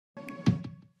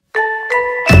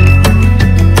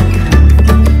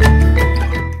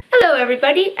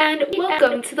everybody, and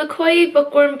welcome to the Koi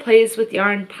Bookworm Plays with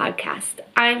Yarn podcast.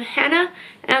 I'm Hannah,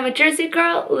 and I'm a Jersey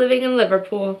girl living in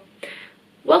Liverpool.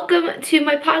 Welcome to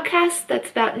my podcast that's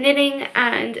about knitting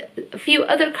and a few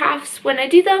other crafts when I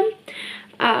do them.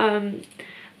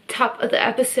 Top of the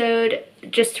episode,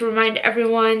 just to remind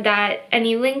everyone that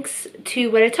any links to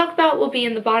what I talk about will be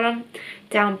in the bottom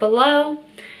down below.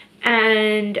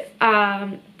 And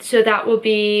so that will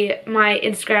be my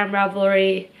Instagram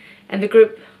Ravelry and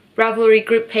the Ravelry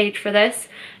group page for this,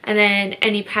 and then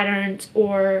any patterns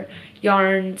or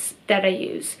yarns that I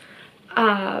use.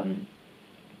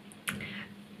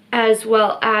 As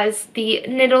well as the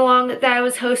knit along that I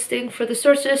was hosting for the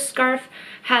Sorceress scarf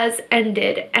has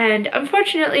ended, and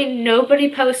unfortunately nobody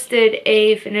posted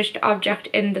a finished object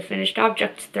in the finished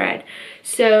object thread,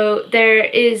 so there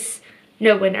is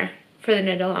no winner for the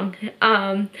knit along.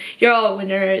 You're all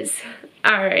winners.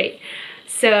 Alright,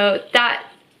 so that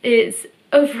is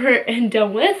over and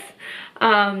done with.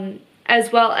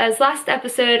 As well as last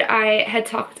episode, I had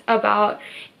talked about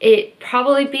it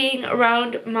probably being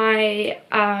around my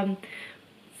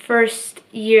first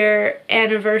year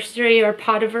anniversary, or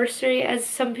podiversary as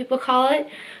some people call it,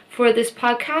 for this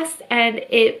podcast, and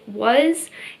it was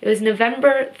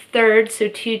November 3rd, so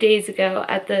 2 days ago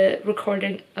at the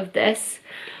recording of this.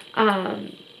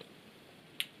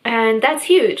 And that's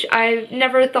huge. I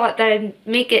never thought that I'd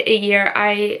make it a year.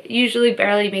 I usually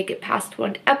barely make it past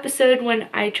one episode when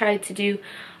I try to do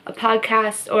a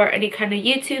podcast or any kind of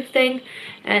YouTube thing.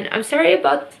 And I'm sorry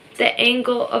about the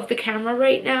angle of the camera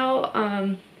right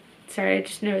now. Sorry, I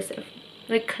just noticed I'm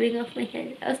like cutting off my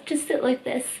head. I'll just sit like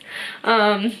this.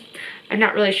 I'm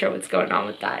not really sure what's going on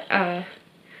with that.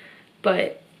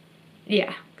 But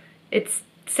yeah, it's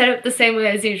set up the same way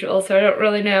as usual, so I don't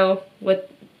really know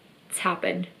what's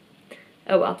happened.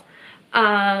 Oh well.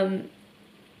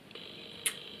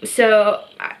 So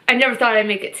I never thought I'd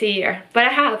make it to a year, but I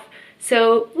have.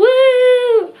 So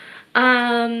woo!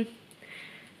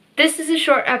 This is a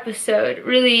short episode,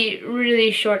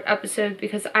 really short episode,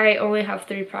 because I only have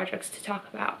 3 projects to talk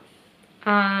about.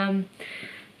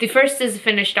 The first is a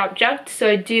finished object, so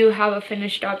I do have a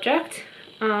finished object,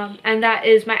 and that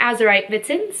is my Azurite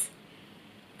mittens.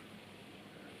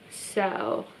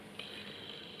 So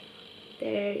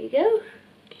there you go.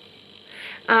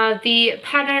 The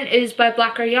pattern is by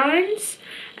Blacker Yarns,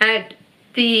 and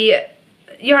the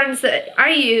yarns that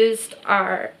I used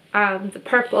are, the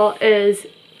purple is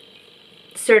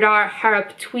Serdar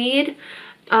Harap Tweed,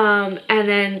 and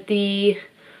then the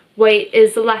white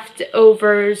is the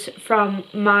leftovers from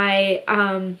my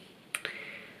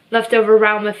leftover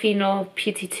Raumafinal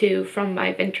PT2 from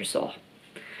my Wintersole.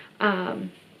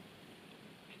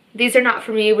 These are not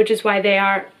for me, which is why they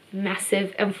are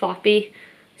massive and floppy.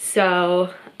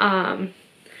 So,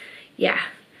 yeah,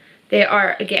 they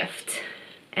are a gift.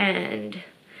 And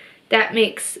that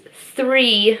makes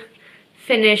 3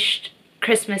 finished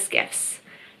Christmas gifts.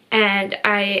 And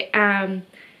I am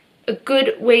a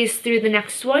good ways through the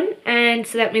next one. And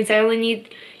so that means I only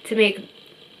need to make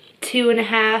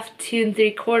 2.5, 2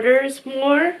 3/4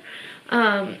 more.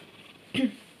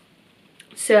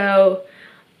 So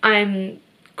I'm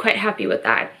quite happy with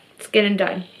that. It's getting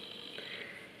done.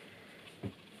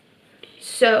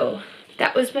 So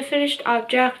that was my finished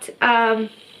object. One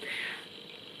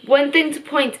thing to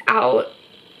point out,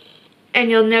 and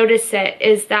you'll notice it,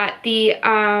 is that the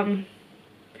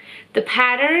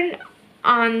pattern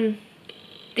on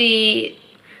the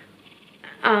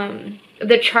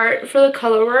chart for the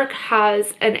color work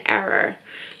has an error.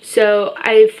 So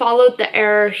I followed the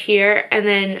error here and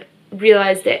then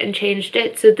realized it and changed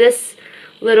it. So this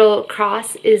little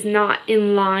cross is not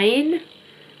in line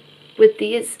with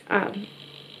these,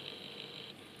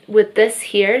 with this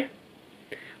here,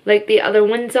 like the other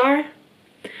ones are.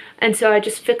 And so I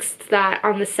just fixed that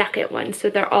on the second one, so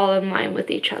they're all in line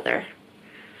with each other.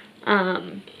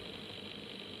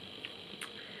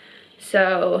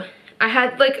 So I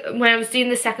had, like, when I was doing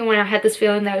the second one, I had this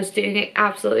feeling that I was doing it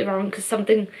absolutely wrong because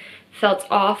something felt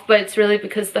off, but it's really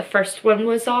because the first one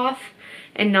was off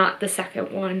and not the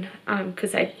second one,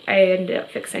 because I ended up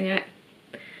fixing it.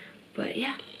 But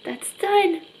yeah, that's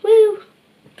done. Woo!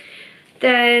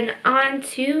 Then on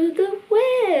to the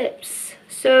whips.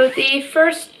 So the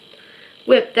first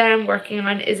whip that I'm working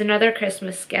on is another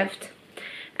Christmas gift.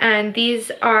 And these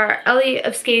are Ellie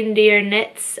of Scandier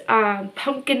Knits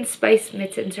pumpkin spice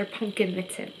mittens, or pumpkin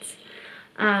mittens.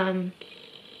 And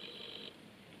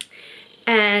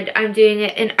I'm doing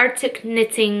it in Arctic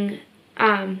knitting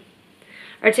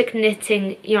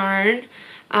yarn.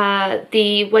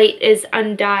 The white is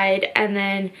undyed, and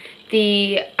then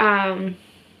the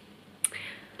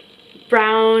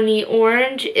brownie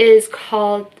orange is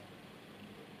called,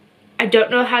 I don't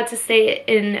know how to say it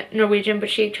in Norwegian, but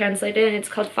she translated it, and it's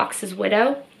called Fox's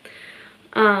Widow.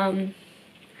 And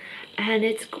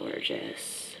it's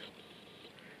gorgeous.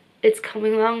 It's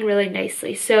coming along really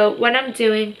nicely. So what I'm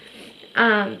doing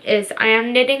is I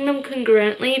am knitting them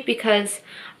congruently because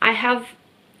I have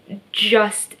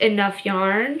just enough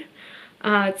yarn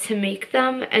to make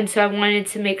them, and so I wanted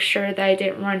to make sure that I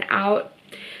didn't run out.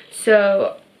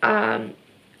 So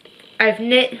I've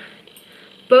knit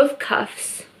both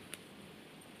cuffs.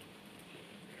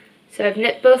 So I've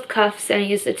knit both cuffs and I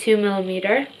used a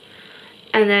 2mm,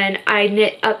 and then I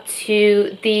knit up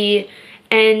to the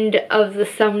end of the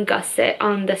thumb gusset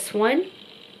on this one.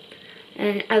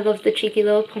 And I love the cheeky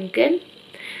little pumpkin.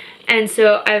 And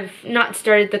so I've not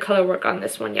started the color work on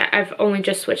this one yet. I've only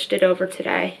just switched it over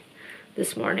today,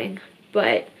 this morning.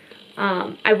 But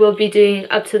I will be doing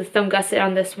up to the thumb gusset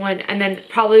on this one. And then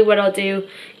probably what I'll do,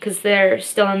 because they're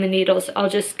still on the needles, I'll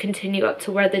just continue up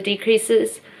to where the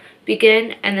decreases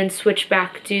begin and then switch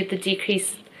back, do the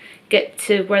decrease, get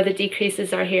to where the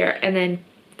decreases are here, and then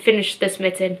finish this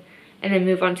mitten and then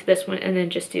move on to this one and then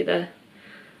just do the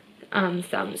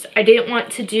thumbs. I didn't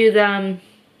want to do them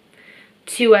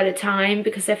 2 at a time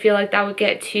because I feel like that would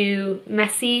get too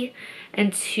messy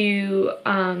and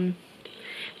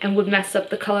and would mess up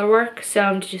the color work. So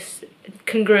I'm just,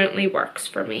 congruently works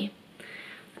for me.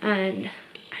 And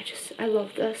I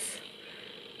love this.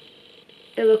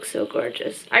 It looks so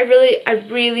gorgeous. I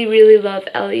really love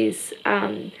Ellie's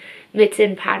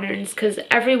mitten patterns, because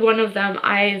every one of them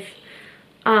I've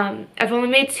only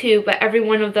made 2, but every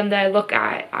one of them that I look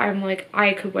at, I'm like,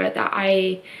 I could wear that.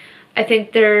 I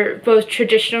think they're both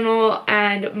traditional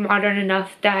and modern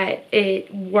enough that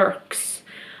it works.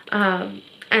 And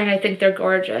I think they're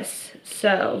gorgeous.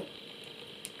 So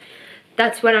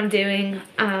that's what I'm doing.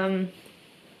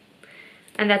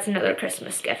 And that's another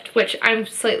Christmas gift, which I'm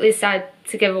slightly sad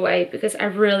to give away because I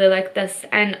really like this.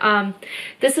 And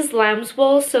this is lamb's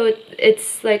wool, so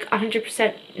it's like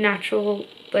 100% natural,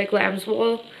 like lamb's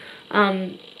wool.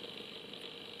 And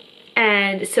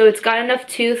so it's got enough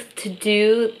tooth to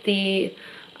do the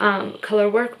color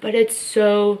work, but it's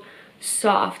so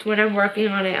soft. When I'm working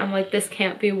on it, I'm like, this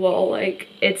can't be wool. Like,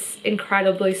 it's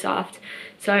incredibly soft.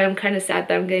 So I am kind of sad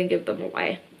that I'm going to give them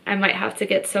away. I might have to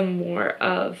get some more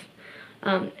of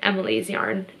Emily's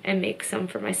yarn and make some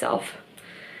for myself.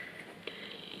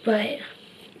 But,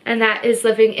 and that is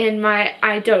living in my,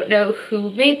 I don't know who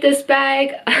made this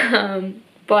bag.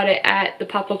 Bought it at the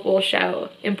Pop-Up Wool Show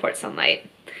in Port Sunlight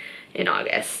in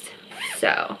August.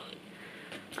 So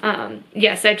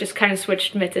yes, I just kind of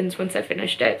switched mittens once I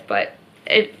finished it, but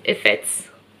it fits.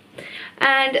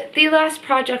 And the last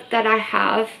project that I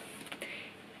have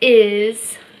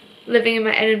is living in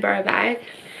my Edinburgh bag,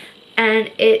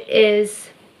 and it is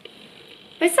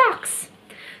my socks.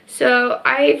 So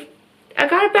I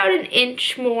got about an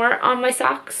inch more on my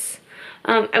socks.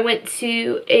 I went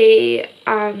to a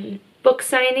book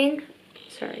signing.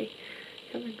 Sorry,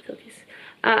 come on, cookies.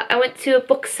 I went to a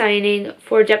book signing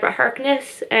for Deborah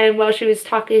Harkness, and while she was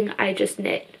talking, I just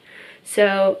knit.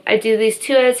 So I do these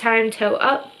 2 at a time, toe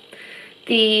up.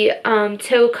 The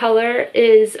toe color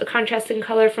is a contrasting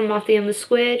color from Mothie and the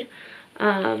Squid.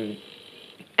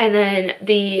 And then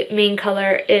the main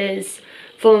color is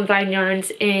Full and Vine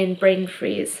Yarns in Brain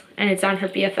Freeze, and it's on her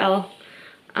BFL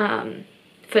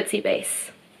footsie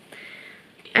base.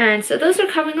 And so those are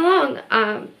coming along.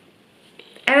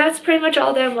 And that's pretty much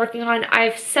all that I'm working on.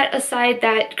 I've set aside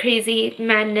that crazy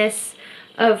madness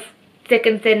of thick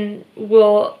and thin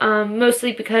wool,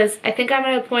 mostly because I think I'm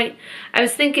at a point, I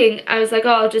was like, oh,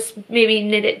 I'll just maybe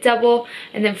knit it double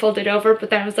and then fold it over, but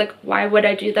then I was like, why would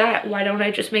I do that? Why don't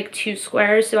I just make 2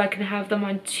 squares so I can have them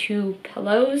on 2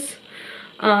 pillows?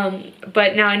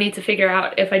 But now I need to figure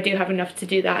out if I do have enough to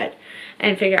do that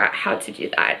and figure out how to do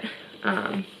that.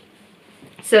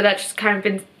 So that's just kind of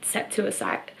been set to the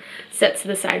side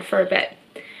for a bit.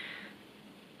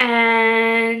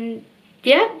 And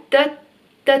yeah,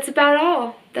 that's about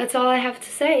all. That's all I have to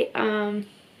say.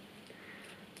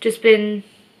 Just been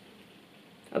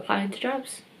applying to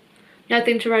jobs.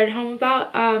 Nothing to write home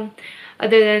about,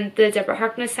 other than the Deborah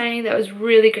Harkness signing. That was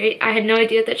really great. I had no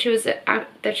idea that she's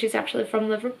actually from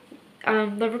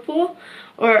Liverpool,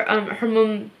 or her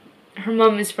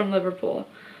mom is from Liverpool,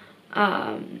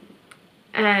 and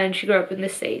she grew up in the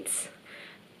States.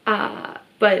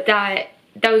 But that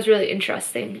was really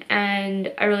interesting,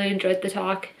 and I really enjoyed the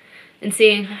talk and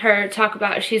seeing her talk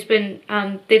about, she's been,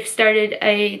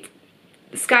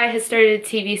 Sky has started a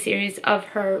TV series of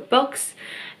her books,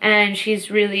 and she's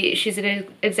an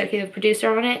executive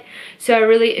producer on it. So I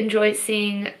really enjoy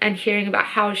seeing and hearing about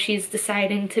how she's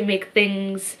deciding to make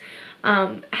things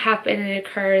happen and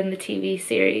occur in the TV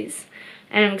series.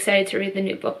 And I'm excited to read the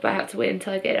new book, but I have to wait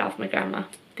until I get it off my grandma,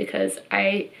 because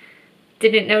I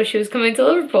didn't know she was coming to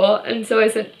Liverpool, and so I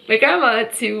sent my grandma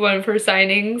to one of her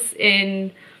signings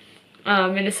in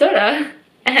Minnesota,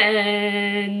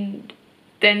 and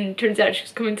then turns out she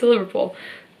was coming to Liverpool.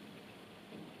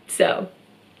 So,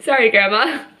 sorry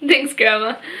grandma. Thanks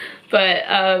grandma. But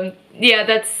yeah,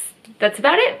 that's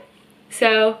about it.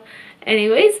 So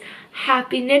anyways,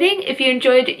 happy knitting. If you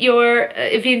enjoyed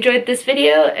this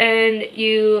video and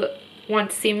you want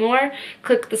to see more,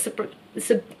 click the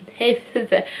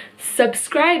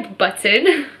subscribe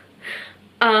button.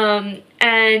 And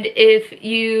if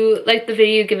you like the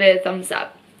video, give it a thumbs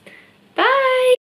up. Bye!